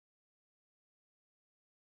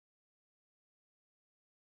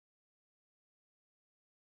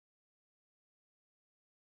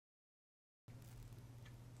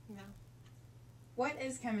What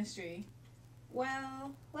is chemistry?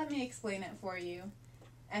 Well, let me explain it for you.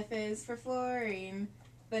 F is for fluorine,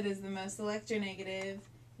 that is the most electronegative.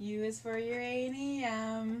 U is for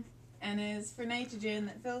uranium. N is for nitrogen,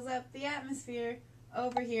 that fills up the atmosphere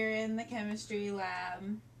over here in the chemistry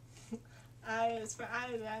lab. I is for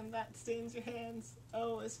iodine, that stains your hands.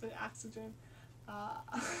 O is for oxygen.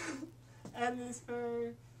 N is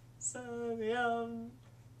for sodium.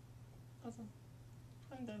 Awesome.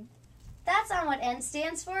 I'm done. That's not what N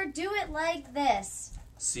stands for. Do it like this.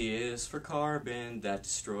 C is for carbon, that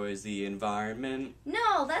destroys the environment.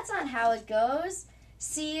 No, that's not how it goes.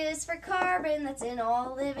 C is for carbon, that's in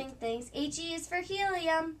all living things. He is for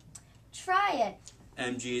helium. Try it.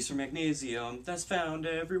 Mg is for magnesium, that's found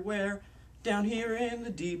everywhere, down here in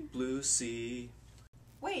the deep blue sea.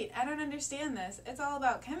 Wait, I don't understand this. It's all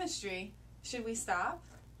about chemistry. Should we stop?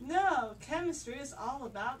 No, chemistry is all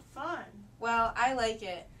about fun. Well, I like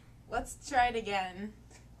it. Let's try it again.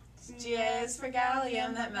 G is for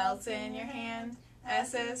gallium, that melts in your hand.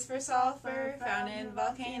 S is for sulfur, found in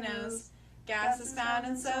volcanoes. Gas is found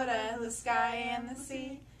in soda, the sky and the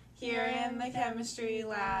sea, here in the chemistry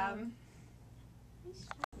lab.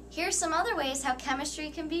 Here's some other ways how chemistry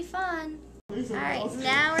can be fun. Alright,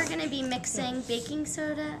 now we're going to be mixing baking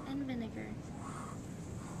soda and vinegar.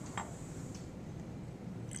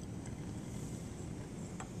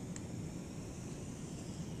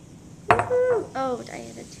 Woohoo! Oh, I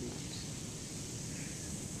added too much.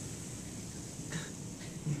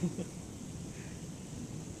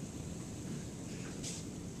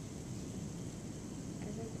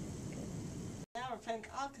 Now we're putting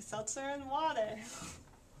Alka-Seltzer in water.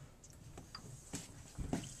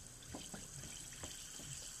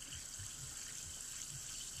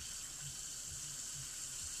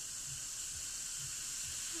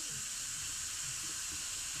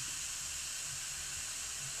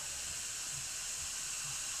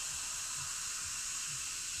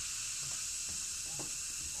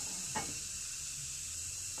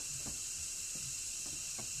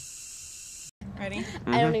 Ready?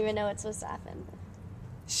 I don't even know what's supposed to happen.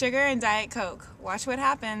 Sugar and Diet Coke. Watch what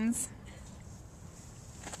happens.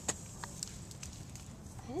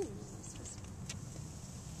 I didn't know this was...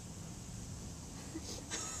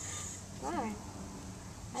 Wow.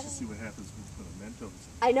 Let's see what happens when you put a Mentos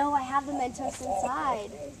in. I know, I have the Mentos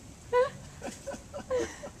inside.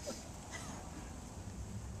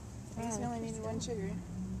 I just only needed one sugar.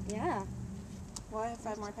 Yeah. Well, I have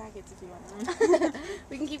 5 more packets if you want them.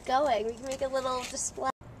 We can keep going. We can make a little display.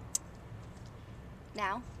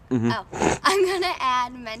 Now? Mm-hmm. Oh. I'm going to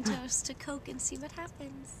add Mentos to Coke and see what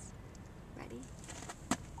happens. Ready?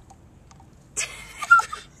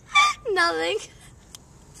 Nothing.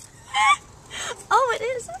 Oh, it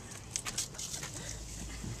is.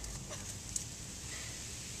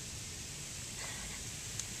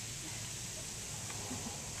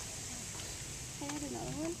 Can I add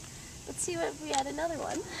another one? Let's see what if we add another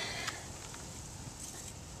one.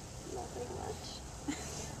 Nothing much.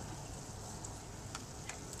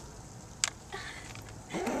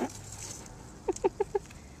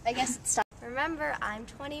 I guess it's time. Remember, I'm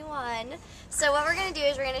 21. So what we're going to do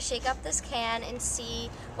is we're going to shake up this can and see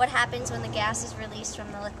what happens when the gas is released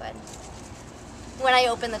from the liquid. When I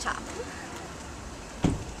open the top.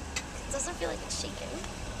 It doesn't feel like it's shaking.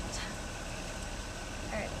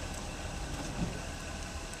 Alright.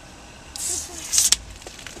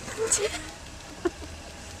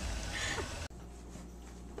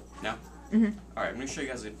 Now? Mm-hmm. Alright, I'm going to show you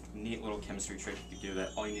guys a neat little chemistry trick you can do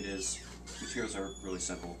that. All you need is, materials are really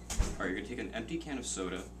simple. Alright, you're going to take an empty can of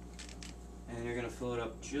soda, and you're going to fill it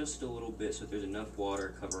up just a little bit so that there's enough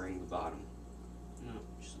water covering the bottom. No,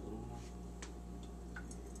 just a little more.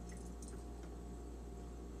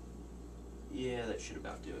 Yeah, that should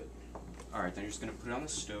about do it. Alright, then you're just going to put it on the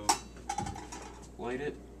stove, light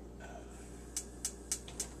it,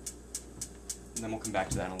 and then we'll come back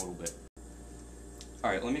to that in a little bit.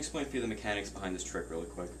 Alright, let me explain to you the mechanics behind this trick really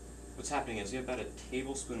quick. What's happening is you have about a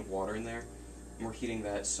tablespoon of water in there, and we're heating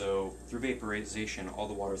that so through vaporization all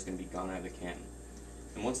the water is going to be gone out of the can.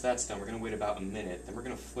 And once that's done, we're going to wait about a minute, then we're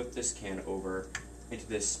going to flip this can over into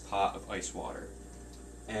this pot of ice water.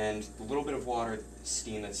 And the little bit of water,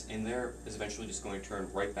 steam that's in there, is eventually just going to turn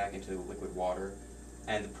right back into the liquid water,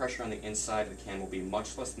 and the pressure on the inside of the can will be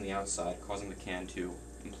much less than the outside, causing the can to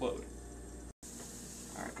implode.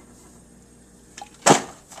 Alright.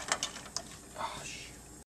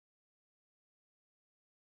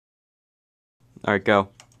 Alright, go.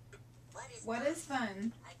 What is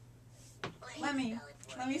fun? Let me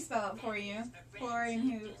spell it for you. Fluorine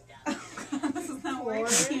who... This is not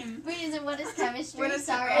working. Wait, is it what is chemistry? What is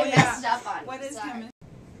Sorry, oh, I yeah. messed up on it. What is chemistry?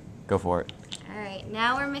 Go for it. Alright. Alright,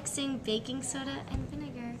 now we're mixing baking soda and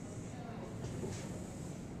vinegar.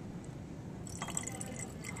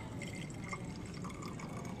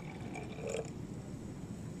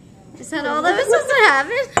 Is that all that was supposed to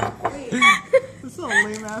happen? This is a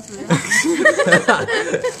lame ass reaction.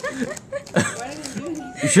 Why did you do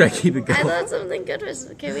anything? Should I keep it I going? thought something good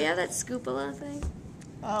was. Can we have that scoopula thing?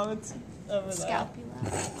 Oh, it's over there. Scalpula.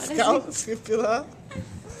 What is Scalp, it? scapula.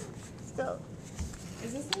 Scalp.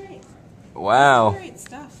 Is this the right? Wow. This is the right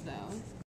stuff, though.